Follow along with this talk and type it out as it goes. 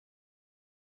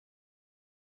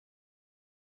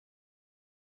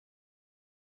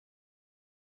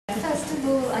First of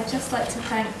all, I'd just like to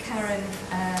thank Karen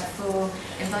for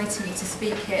inviting me to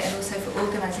speak here and also for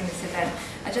organising this event.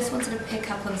 I just wanted to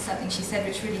pick up on something she said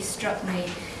which really struck me,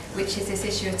 which is this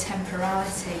issue of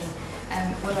temporality.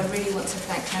 What I really want to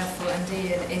thank her for, and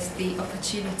Ian, is the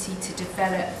opportunity to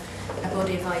develop a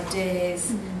body of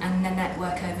ideas and a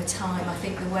network over time. I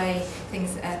think the way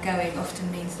things are going often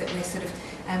means that we're sort of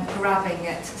grabbing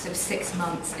at sort of 6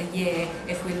 months, a year,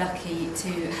 if we're lucky to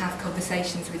have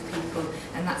conversations with people,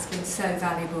 and that's been so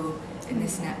valuable in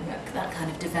this network, that kind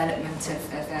of development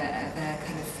of a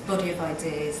kind of body of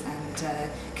ideas and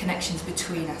connections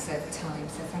between us over time.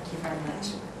 So thank you very much.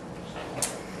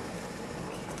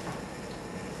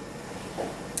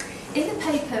 In the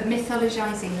paper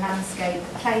Mythologising Landscape,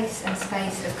 Place and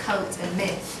Space of Cult and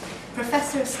Myth,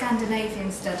 Professor of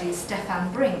Scandinavian Studies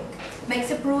Stefan Brink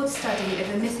makes a broad study of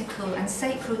the mythical and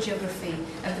sacral geography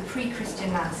of the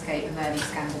pre-Christian landscape of early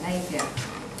Scandinavia.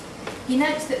 He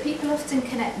notes that people often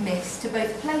connect myths to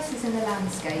both places in the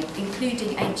landscape,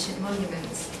 including ancient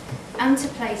monuments, and to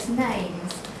place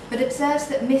names, but observes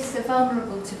that myths are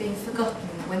vulnerable to being forgotten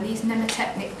when these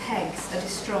mnemotechnic pegs are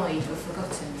destroyed or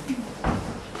forgotten.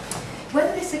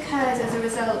 Whether this occurs as a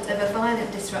result of a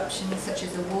violent disruption such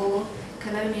as a war,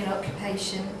 colonial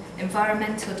occupation,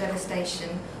 environmental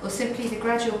devastation, or simply the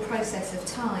gradual process of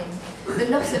time, the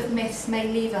loss of myths may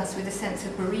leave us with a sense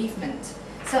of bereavement.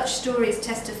 Such stories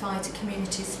testify to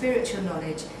communities' spiritual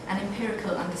knowledge and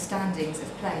empirical understandings of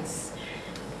place.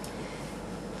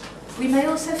 We may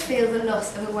also feel the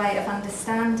loss of a way of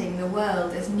understanding the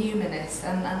world as numinous,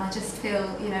 and I just feel,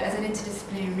 as an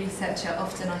interdisciplinary researcher,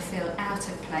 often I feel out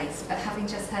of place, but having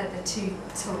just heard the 2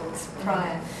 talks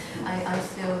prior, I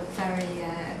feel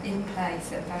very in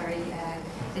place and very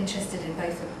interested in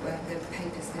both of the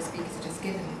papers the speakers have just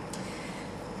given.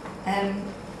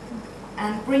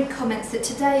 And Brink comments that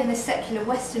today in the secular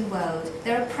Western world,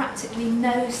 there are practically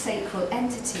no sacred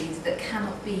entities that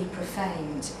cannot be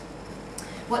profaned.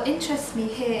 What interests me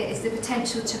here is the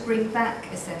potential to bring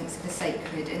back a sense of the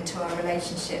sacred into our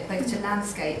relationship, both to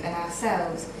landscape and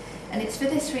ourselves. And it's for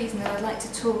this reason that I'd like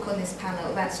to talk on this panel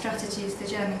about strategies the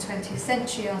German 20th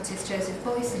century artist Joseph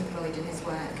Beuys employed in his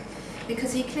work,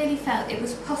 because he clearly felt it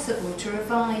was possible to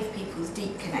revive people's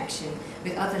deep connection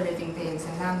with other living beings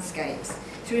and landscapes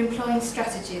through employing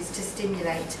strategies to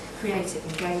stimulate creative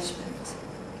engagement.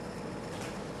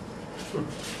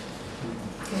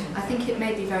 I think it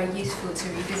may be very useful to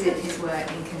revisit his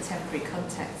work in contemporary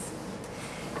context.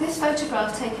 This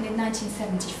photograph, taken in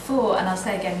 1974, and I'll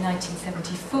say again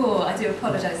 1974, I do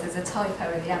apologise, there's a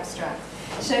typo in the abstract,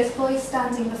 shows Beuys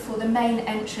standing before the main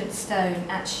entrance stone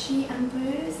at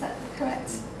Beuys, is that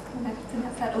correct?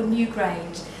 Or New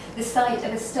Grange, the site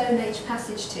of a Stone Age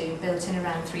passage tomb built in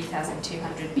around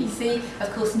 3200 BC,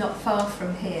 of course not far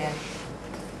from here.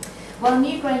 While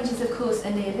New Grange is of course a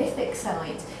Neolithic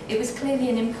site, it was clearly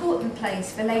an important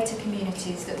place for later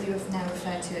communities that we now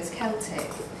refer to as Celtic.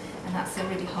 And that's a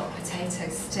really hot potato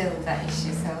still, that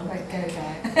issue, so I won't go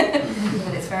there.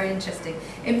 But it's very interesting.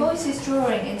 In Beuys's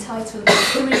drawing entitled The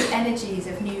 3 Energies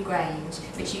of New Grange,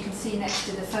 which you can see next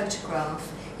to the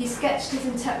photograph, he sketched his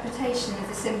interpretation of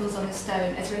the symbols on the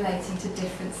stone as relating to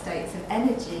different states of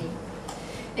energy.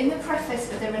 In the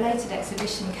preface of the related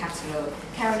exhibition catalogue,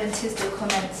 Carolyn Tisdall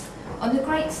comments, "On the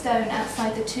great stone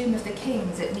outside the tomb of the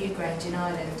kings at New Grange in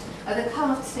Ireland are the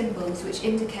carved symbols which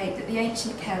indicate that the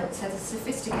ancient Celts had a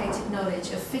sophisticated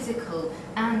knowledge of physical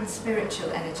and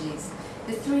spiritual energies.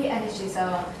 The 3 energies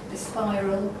are the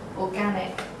spiral,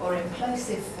 organic or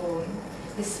implosive form,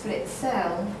 the split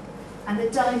cell, and the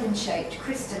diamond-shaped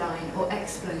crystalline or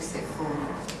explosive form."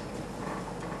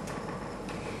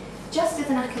 Just as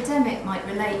an academic might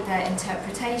relate their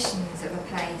interpretations of a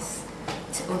place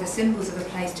or the symbols of a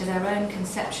place to their own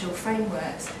conceptual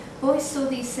frameworks, Beuys saw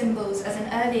these symbols as an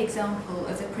early example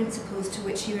of the principles to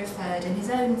which he referred in his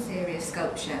own theory of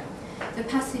sculpture. The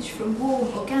passage from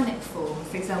warm organic form,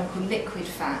 for example liquid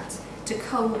fat, to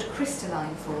cold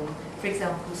crystalline form, for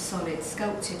example solid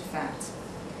sculpted fat.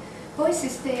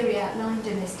 Beuys's theory outlined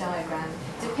in this diagram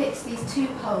depicts these 2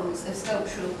 poles of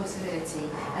sculptural possibility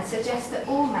and suggests that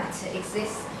all matter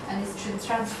exists and is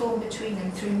transformed between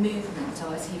them through movement,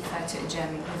 or as he referred to it in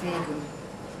German, Bewegung.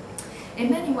 In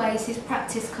many ways, his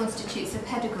practice constitutes a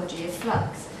pedagogy of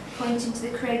flux, pointing to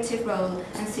the creative role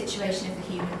and situation of the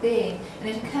human being, and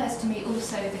it occurs to me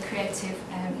also the creative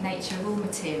nature of all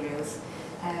materials,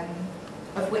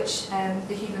 of which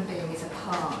the human being is a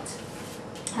part.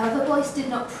 However, Beuys did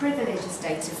not privilege a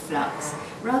state of flux.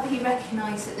 Rather, he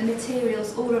recognised that the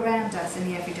materials all around us in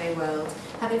the everyday world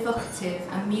have evocative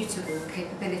and mutable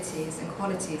capabilities and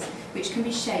qualities which can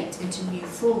be shaped into new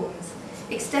forms.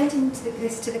 extending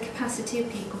this to the capacity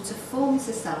of people to form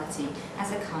society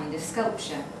as a kind of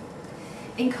sculpture.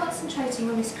 In concentrating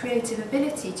on his creative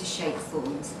ability to shape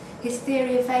forms, his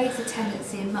theory evades a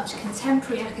tendency in much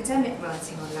contemporary academic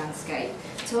writing on landscape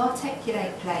to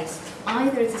articulate place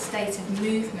either as a state of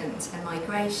movement and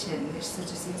migration, which sort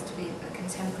of seems to be a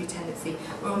contemporary tendency,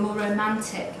 or a more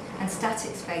romantic and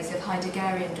static space of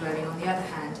Heideggerian dwelling on the other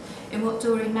hand, in what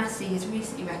Doreen Massey has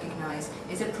recently recognised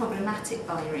is a problematic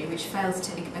binary which fails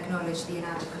to acknowledge the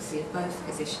inadequacy of both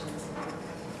positions.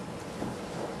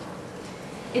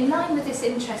 In line with this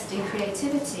interest in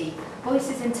creativity,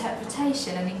 Beuys's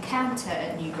interpretation and encounter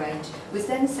at Newgrange was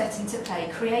then set into play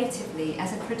creatively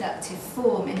as a productive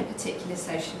form in a particular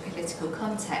social and political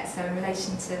context. So in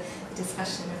relation to the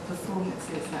discussion of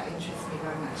performances, that interests me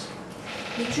very much.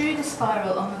 He drew the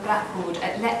spiral on the blackboard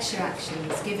at lecture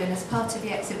actions given as part of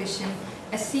the exhibition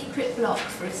A Secret Block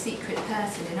for a Secret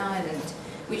Person in Ireland,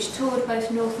 which toured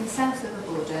both north and south of the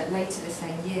border later the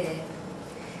same year.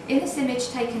 In this image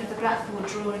taken of the blackboard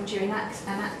drawing during an action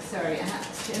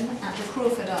at the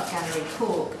Crawford Art Gallery,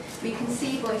 Cork, we can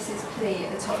see Beuys's plea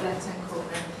at the top left-hand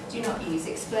corner, do not use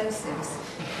explosives.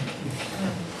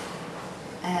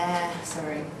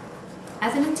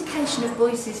 As an indication of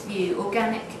Beuys's view,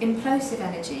 organic implosive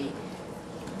energy,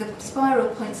 the spiral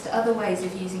points to other ways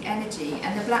of using energy,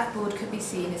 and the blackboard could be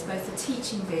seen as both a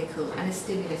teaching vehicle and a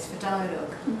stimulus for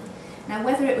dialogue. Now,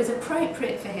 whether it was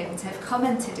appropriate for him to have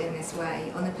commented in this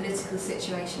way on the political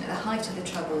situation at the height of the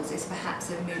Troubles is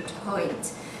perhaps a moot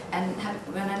point. And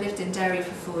when I lived in Derry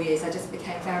for 4 years, I just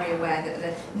became very aware that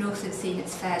the North had seen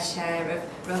its fair share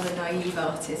of rather naive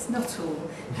artists, not all,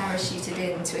 parachuted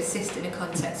in to assist in a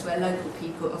context where local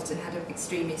people often had an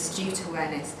extremely astute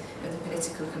awareness of the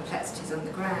political complexities on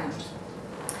the ground.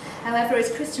 However,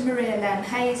 as Christa Maria Lem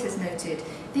Hayes has noted,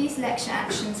 these lecture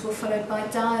actions were followed by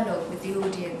dialogue with the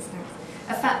audience,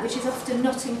 a fact which is often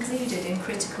not included in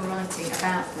critical writing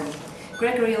about them.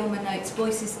 Gregory Allman notes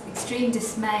Beuys's extreme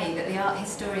dismay that the art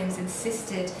historians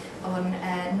insisted on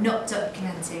not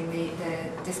documenting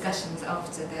the discussions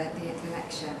after the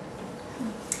lecture.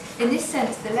 In this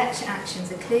sense, the lecture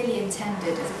actions are clearly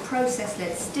intended as a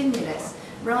process-led stimulus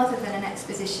rather than an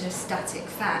exposition of static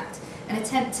fact, an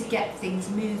attempt to get things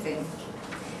moving.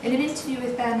 In an interview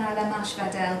with Bernard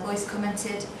Lamarche-Vadel, Beuys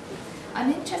commented,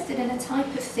 "I'm interested in a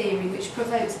type of theory which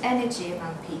provokes energy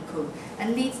among people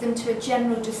and leads them to a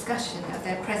general discussion of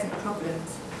their present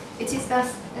problems. It is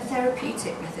thus a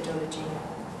therapeutic methodology."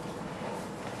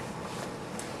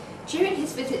 During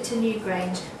his visit to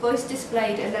Newgrange, Beuys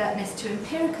displayed alertness to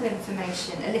empirical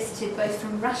information elicited both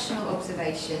from rational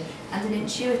observation and an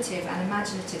intuitive and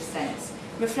imaginative sense,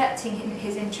 reflecting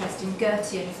his interest in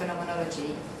Goethean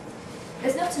phenomenology.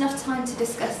 There's not enough time to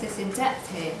discuss this in depth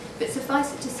here, but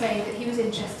suffice it to say that he was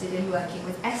interested in working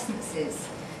with essences,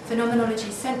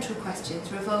 phenomenology's central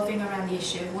questions revolving around the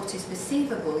issue of what is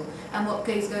perceivable and what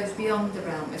goes beyond the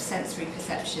realm of sensory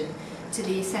perception to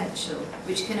the essential,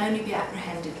 which can only be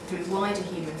apprehended through wider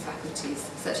human faculties,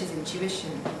 such as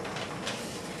intuition.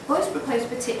 Beuys proposed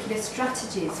particular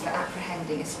strategies for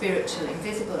apprehending a spiritual,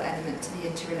 invisible element to the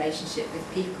interrelationship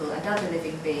with people and other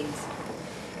living beings.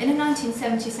 In a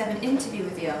 1977 interview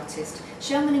with the artist,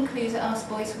 Shulman and Kluse asked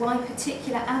Beuys why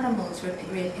particular animals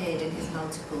reappeared in his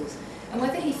multiples, and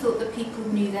whether he thought that people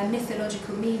knew their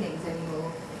mythological meanings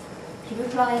anymore. He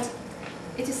replied,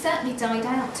 "It has certainly died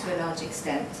out to a large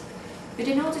extent, but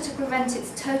in order to prevent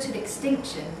its total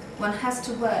extinction, one has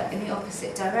to work in the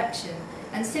opposite direction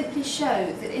and simply show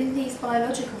that in these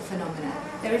biological phenomena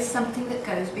there is something that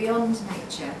goes beyond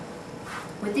nature.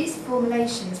 With these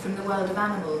formulations from the world of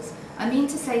animals, I mean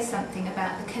to say something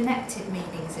about the connected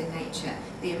meanings in nature,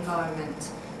 the environment,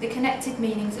 the connected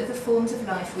meanings of the forms of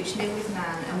life which live with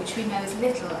man and which we know as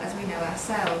little as we know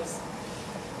ourselves.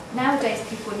 Nowadays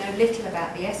people know little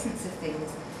about the essence of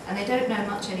things, and they don't know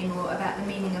much anymore about the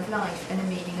meaning of life and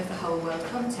the meaning of the whole world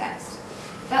context.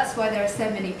 That's why there are so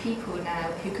many people now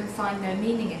who can find no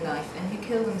meaning in life and who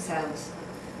kill themselves.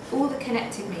 All the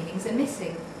connected meanings are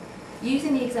missing.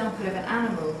 Using the example of an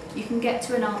animal, you can get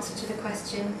to an answer to the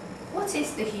question, what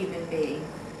is the human being?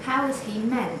 How is he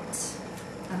meant?"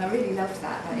 And I really loved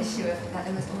that issue of that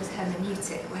almost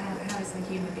hermeneutic. How is the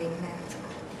human being meant?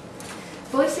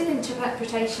 Beuys's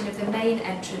interpretation of the main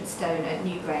entrance stone at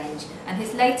Newgrange and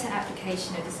his later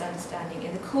application of this understanding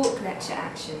in the Cork lecture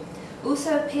action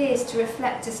also appears to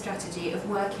reflect a strategy of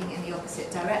working in the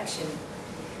opposite direction.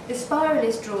 The spiral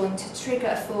is drawn to trigger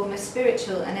a form of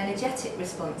spiritual and energetic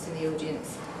response in the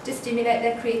audience, to stimulate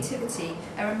their creativity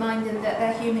and remind them that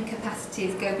their human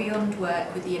capacities go beyond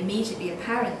work with the immediately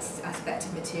apparent aspect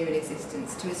of material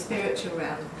existence to a spiritual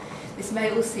realm, This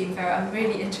may all seem very, I'm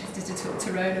really interested to talk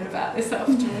to Ronan about this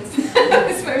afterwards.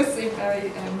 This may all seem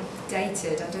very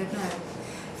dated, I don't know.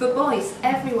 For Beuys,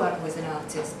 everyone was an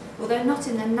artist, although not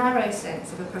in the narrow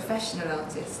sense of a professional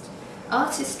artist.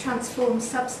 Artists transform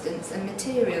substance and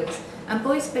materials, and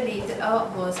Beuys believed that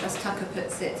art was, as Tucker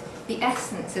puts it, the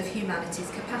essence of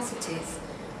humanity's capacities.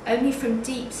 Only from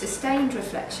deep, sustained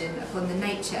reflection upon the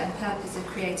nature and purpose of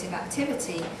creative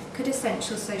activity could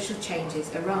essential social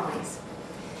changes arise.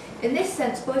 In this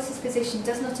sense, Beuys's position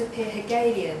does not appear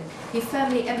Hegelian. He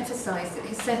firmly emphasised that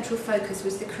his central focus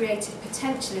was the creative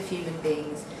potential of human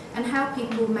beings and how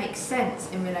people make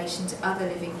sense in relation to other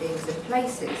living beings and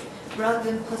places, rather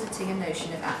than positing a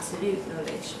notion of absolute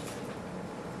knowledge.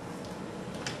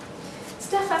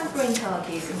 Stefan Brink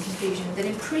argues in conclusion that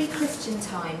in pre-Christian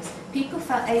times, people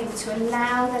felt able to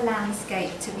allow the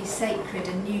landscape to be sacred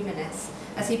and numinous,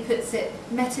 as he puts it,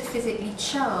 metaphysically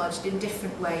charged in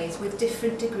different ways with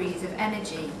different degrees of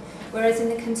energy, whereas in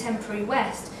the contemporary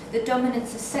West, the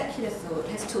dominance of secular thought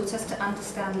has taught us to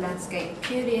understand landscape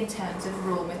purely in terms of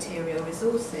raw material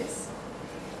resources.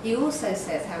 He also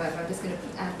says, however, I'm just going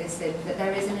to add this in, that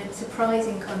there is a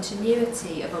surprising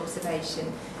continuity of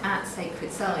observation at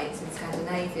sacred sites in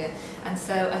Scandinavia, and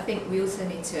so I think we also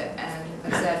need to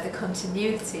observe the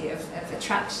continuity of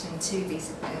attraction to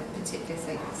these particular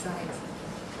sacred sites.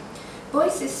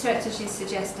 Beuys's strategies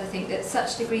suggest, I think, that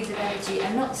such degrees of energy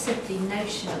are not simply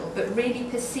notional, but really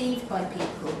perceived by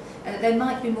people, and that they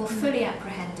might be more fully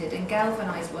apprehended and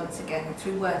galvanised once again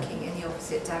through working in the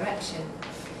opposite direction.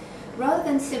 Rather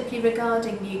than simply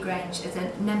regarding Newgrange as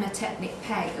a mnemotechnic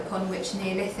peg upon which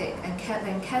Neolithic and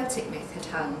then Celtic myth had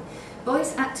hung,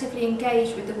 Beuys actively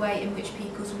engaged with the way in which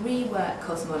peoples rework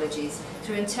cosmologies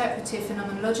through interpretive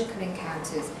phenomenological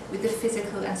encounters with the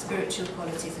physical and spiritual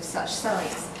qualities of such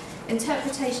sites,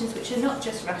 interpretations which are not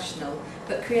just rational,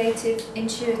 but creative,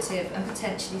 intuitive, and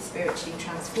potentially spiritually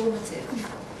transformative.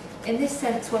 In this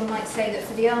sense, one might say that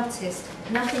for the artist,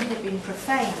 nothing had been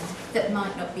profaned that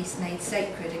might not be made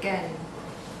sacred again.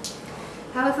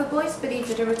 However, Beuys believed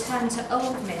that a return to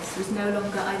old myths was no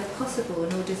longer either possible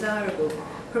nor desirable,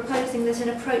 proposing that an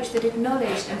approach that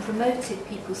acknowledged and promoted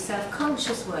people's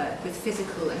self-conscious work with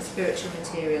physical and spiritual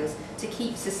materials to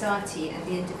keep society and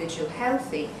the individual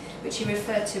healthy, which he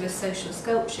referred to as social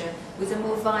sculpture, was a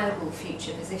more viable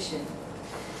future position.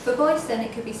 For Beuys, then,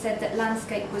 it could be said that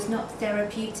landscape was not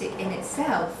therapeutic in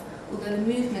itself, although the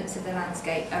movements of the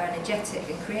landscape are energetic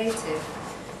and creative.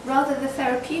 Rather, the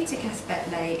therapeutic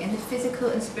aspect lay in the physical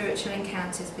and spiritual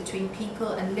encounters between people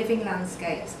and living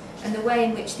landscapes, and the way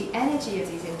in which the energy of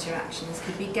these interactions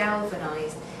could be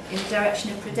galvanised in the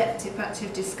direction of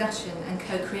productive discussion and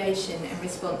co-creation in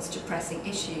response to pressing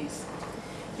issues.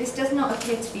 This does not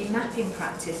appear to be mapping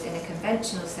practice in a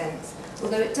conventional sense,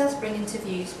 although it does bring into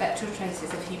view spectral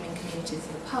traces of human communities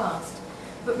in the past,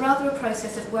 but rather a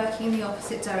process of working in the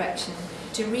opposite direction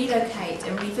to relocate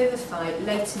and revivify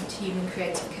latent human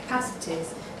creative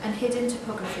capacities and hidden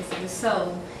topographies of the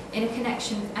soul in a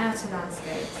connection with outer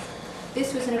landscapes.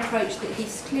 This was an approach that he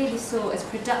clearly saw as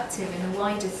productive in the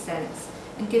widest sense,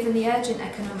 and given the urgent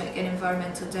economic and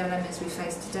environmental dilemmas we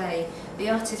face today, the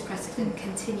artist precedent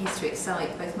continues to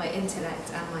excite both my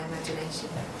intellect and my imagination.